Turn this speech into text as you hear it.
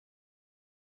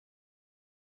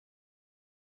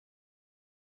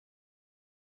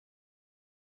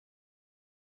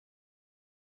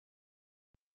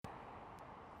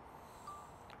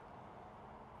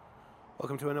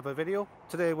Welcome to another video.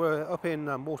 Today we're up in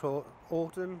Water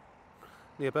Orton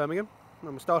near Birmingham,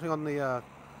 and we're starting on the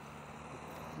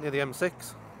near the M6.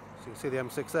 So you can see the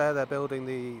M6 there. They're building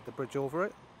the bridge over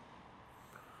it.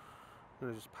 I'm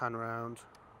going to just pan around,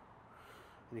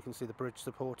 and you can see the bridge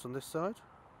supports on this side.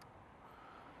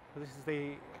 So this is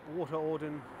the Water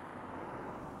Orton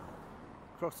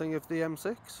crossing of the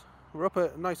M6. We're up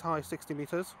at a nice high 60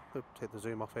 metres. We'll take the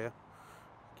zoom off here,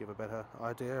 give a better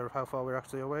idea of how far we're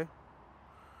actually away.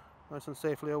 Nice and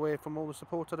safely away from all the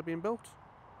supports that are being built.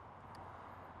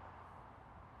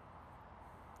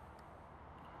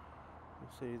 You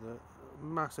see the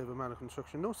massive amount of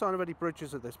construction. No sign of any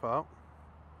bridges at this part.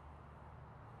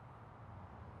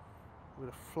 I'm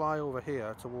going to fly over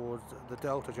here towards the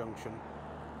Delta Junction.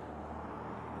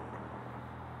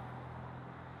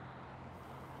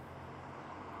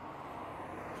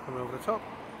 Coming over the top.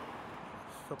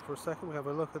 Stop for a second, we have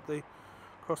a look at the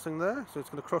crossing there. So it's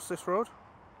going to cross this road.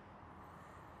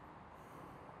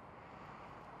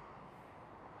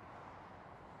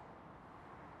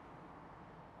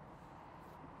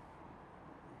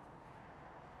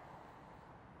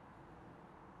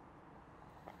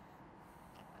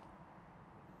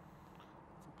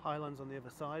 Pylons on the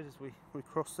other side as we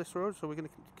cross this road, so we're going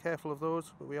to be careful of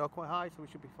those, but we are quite high, so we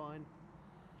should be fine.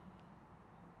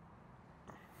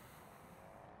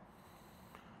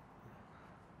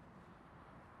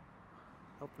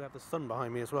 Hopefully I have the sun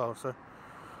behind me as well, so at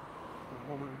the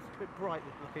moment it's a bit bright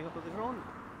looking up at the front.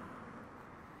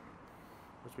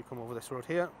 As we come over this road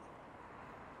here,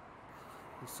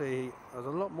 you see there's a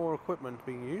lot more equipment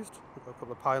being used. We've got a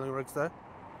couple of piling rigs there.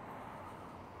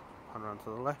 Pan around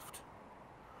to the left.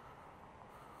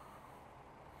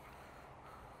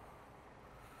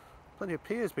 Plenty of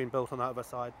piers being built on that other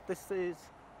side. This is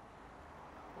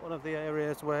one of the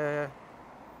areas where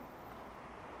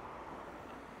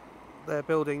they're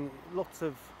building lots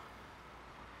of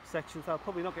sections that will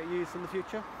probably not get used in the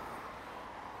future.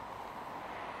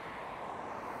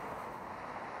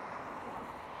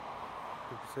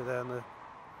 You can see there on the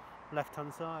left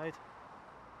hand side.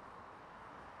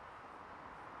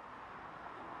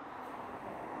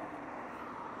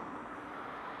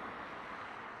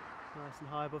 Nice and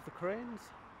high above the cranes.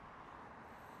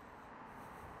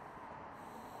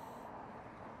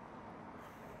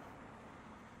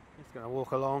 Just going to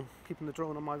walk along, keeping the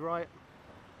drone on my right.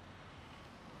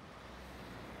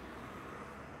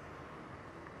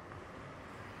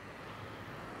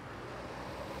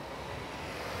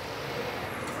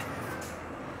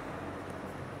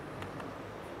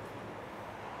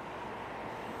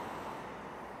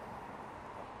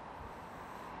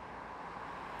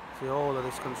 See all of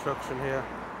this construction here,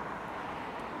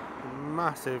 a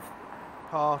massive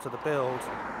part of the build.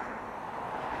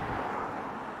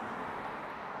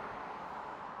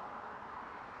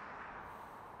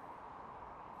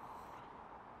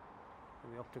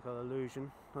 And the optical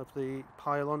illusion of the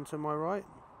pylon to my right.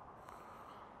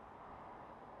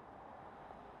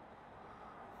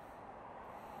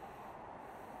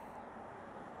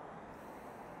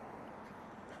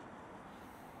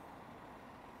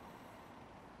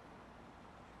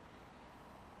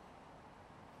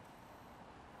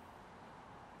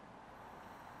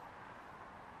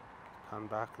 Pan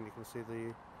back and you can see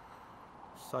the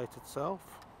site itself.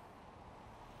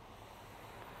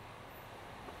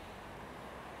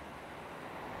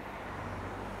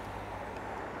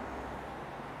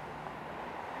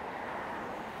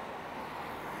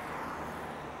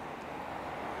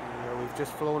 And we've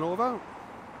just flown over.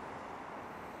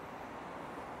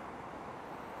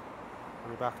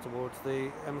 We're back towards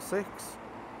the M6.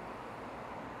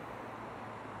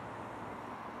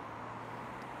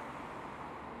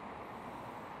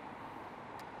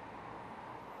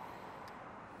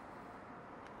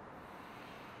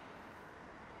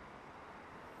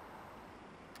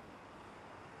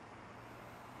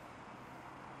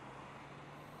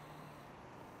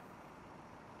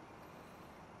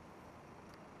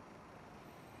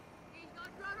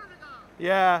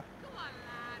 Yeah. Come on,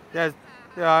 lad.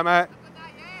 Yeah, mate.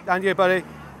 And you, buddy.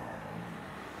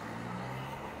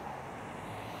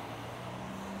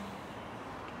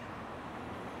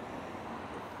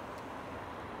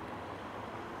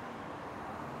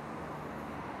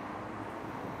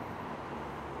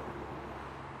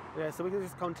 Yeah, so we can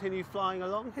just continue flying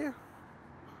along here.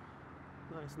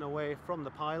 Nice and away from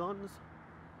the pylons.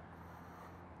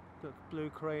 Got blue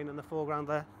crane in the foreground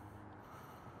there.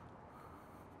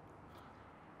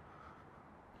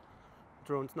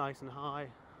 Drone's nice and high,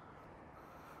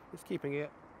 just keeping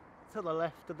it to the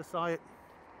left of the site,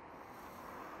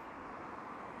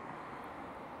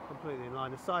 completely in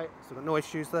line of sight, so got no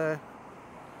issues there.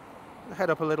 Head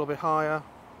up a little bit higher.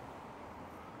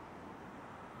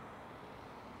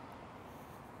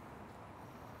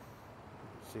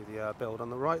 See the build on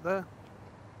the right there.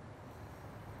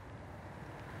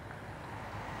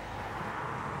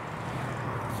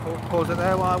 So pause it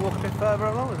there while I walk a bit further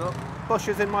along. There's a lot of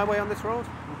bushes in my way on this road.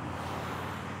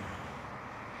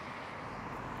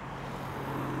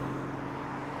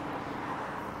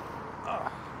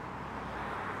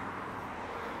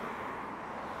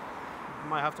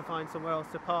 Might have to find somewhere else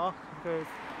to park because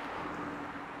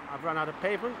I've run out of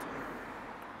pavement.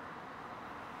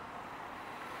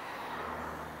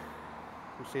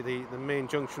 You see the main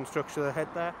junction structure ahead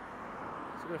there.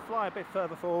 So we're going to fly a bit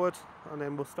further forward and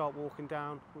then we'll start walking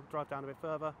down. We'll drive down a bit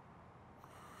further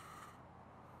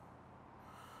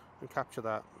and capture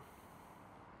that.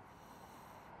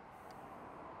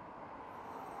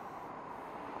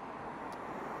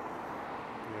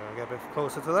 Yeah, get a bit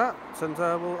closer to that and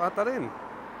we'll add that in.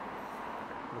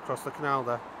 Across the canal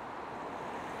there.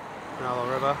 Canal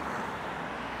or river.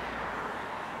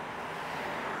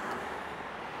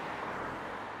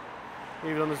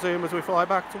 Even on the zoom as we fly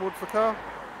back towards the car.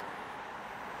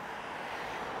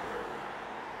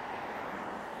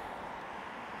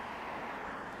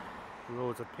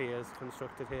 Loads of piers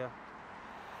constructed here.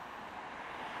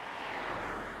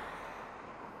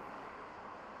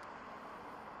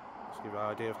 Just give you an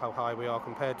idea of how high we are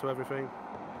compared to everything.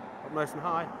 Up nice and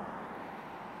high.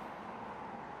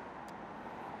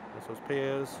 This was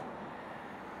Piers.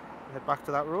 Head back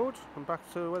to that road and back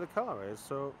to where the car is.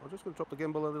 So I'm just going to drop the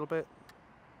gimbal a little bit.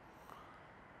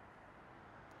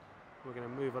 We're going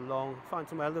to move along, find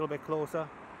somewhere a little bit closer.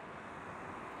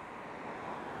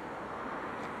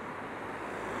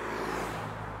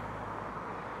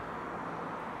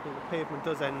 I think the pavement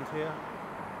does end here.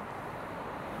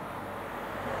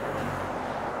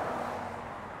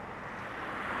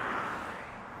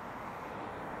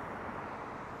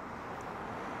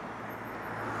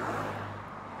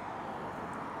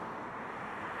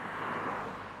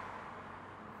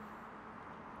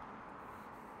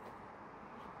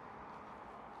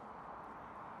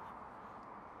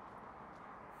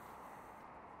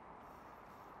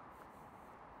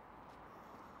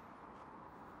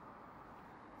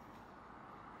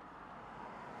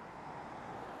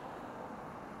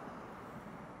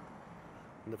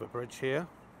 Another bridge here.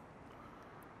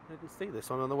 I didn't see this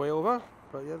one on the way over,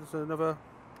 but yeah, there's another.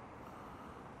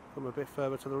 Come a bit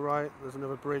further to the right. There's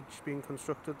another bridge being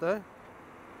constructed there.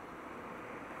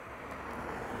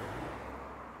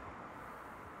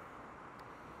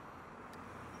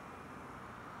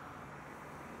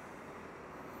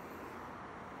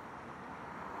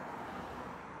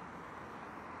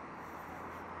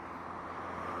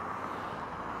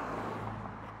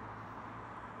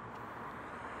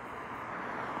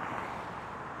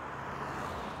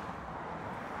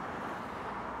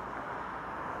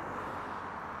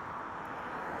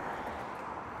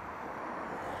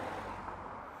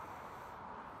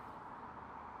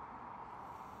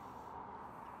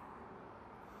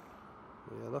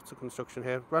 Yeah, lots of construction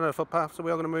here. Run out of footpath, so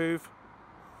we are going to move.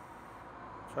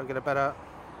 Try and get a better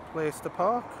place to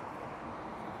park.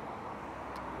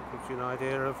 Gives you an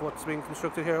idea of what's being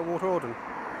constructed here at Water Orton.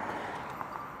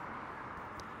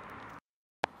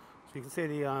 So you can see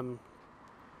the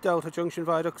Delta Junction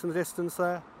viaducts in the distance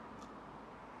there.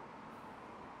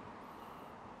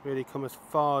 Really come as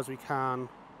far as we can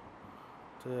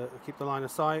to keep the line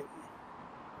of sight.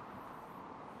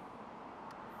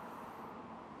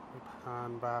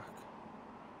 Pan back.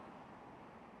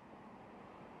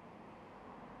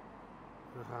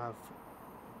 We have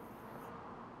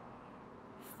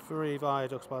 3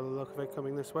 viaducts by the look of it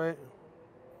coming this way. As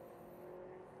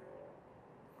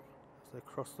they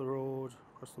cross the road,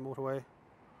 across the motorway.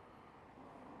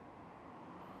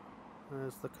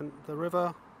 There's the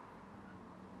river.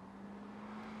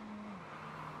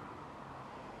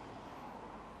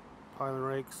 Piling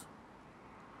rigs.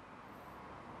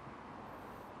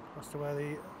 Across to where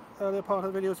the earlier part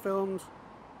of the video was filmed.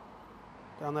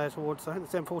 Down there towards, I think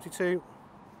it's M42.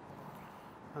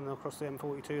 And then across the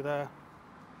M42 there.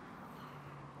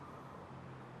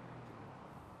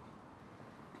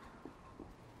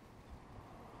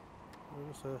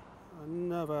 Just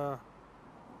another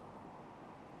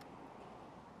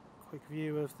quick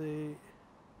view of the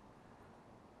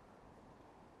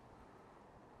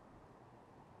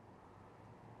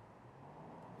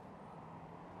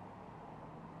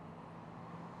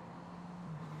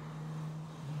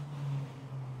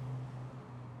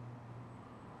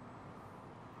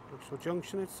actual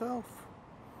junction itself.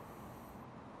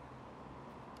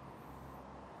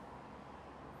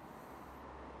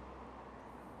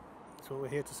 That's what we're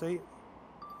here to see.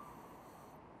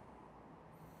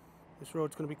 This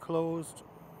road's going to be closed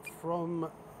from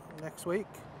next week.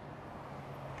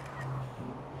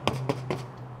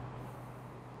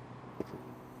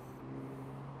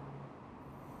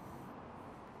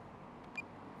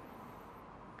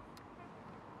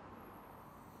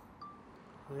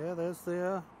 Yeah, there's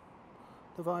the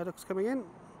viaducts coming in.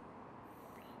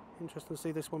 Interesting to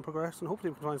see this one progress, and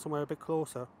hopefully we can find somewhere a bit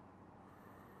closer.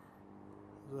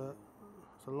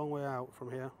 It's a long way out from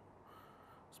here.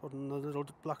 Spotting a little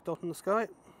black dot in the sky,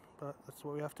 but that's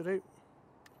what we have to do.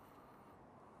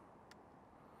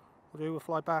 We'll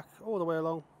fly back all the way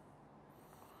along.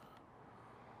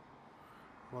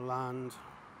 We'll land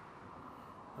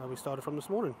where we started from this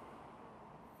morning.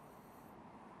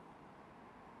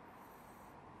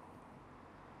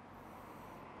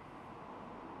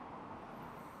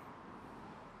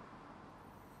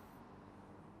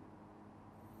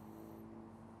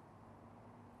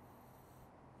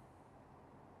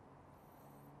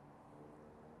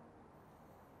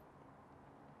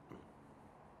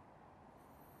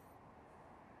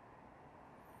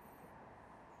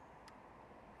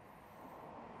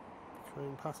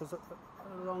 Train passes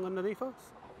along underneath us.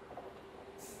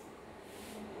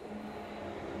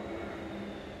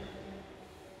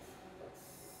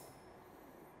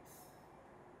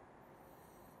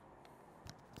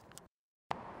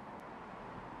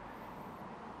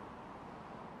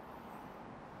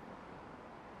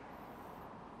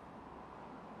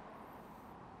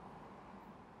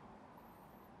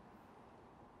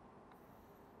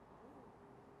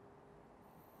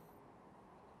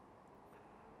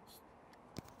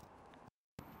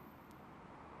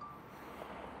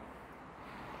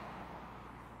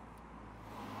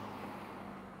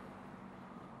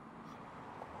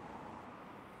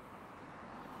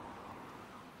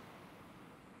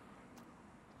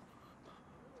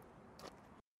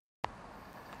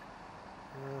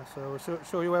 So we'll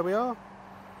show you where we are.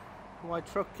 The white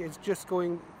truck is just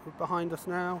going behind us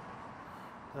now.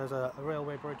 There's a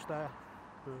railway bridge there.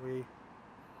 Where we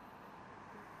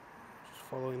just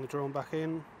following the drone back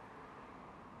in.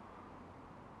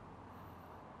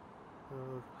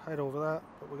 We'll head over that,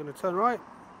 but we're going to turn right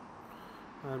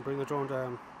and bring the drone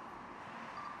down.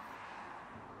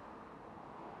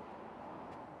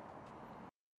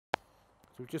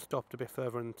 So we've just stopped a bit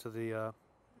further into the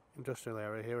industrial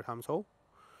area here at Hams Hall.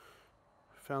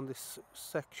 Found this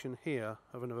section here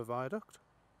of another viaduct.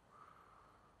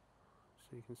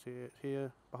 So you can see it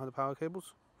here behind the power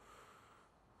cables.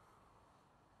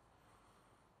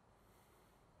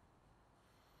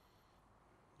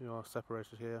 They are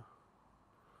separated here.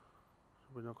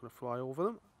 We're not going to fly over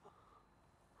them.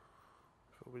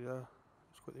 So we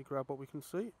just quickly grab what we can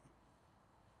see.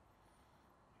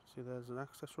 See, there's an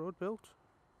access road built.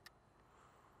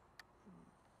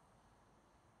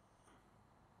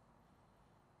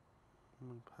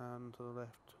 And pan to the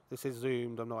left. This is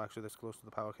zoomed, I'm not actually this close to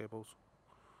the power cables.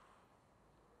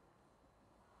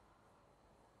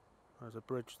 There's a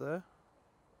bridge there.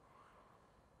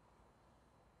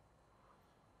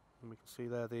 And we can see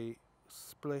there the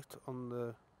split on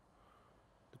the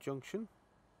junction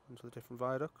into the different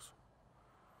viaducts.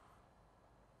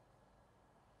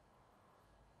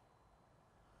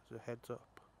 There's a heads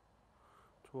up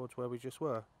towards where we just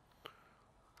were.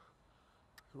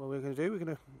 What we're going to do, we're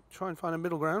going to try and find a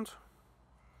middle ground.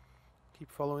 Keep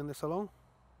following this along.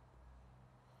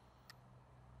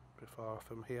 A bit far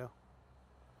from here.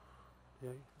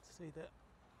 Yeah, you can see the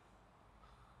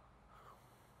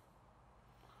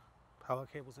power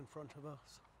cables in front of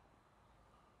us.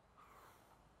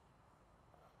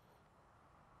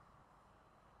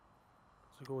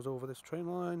 So it goes over this train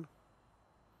line.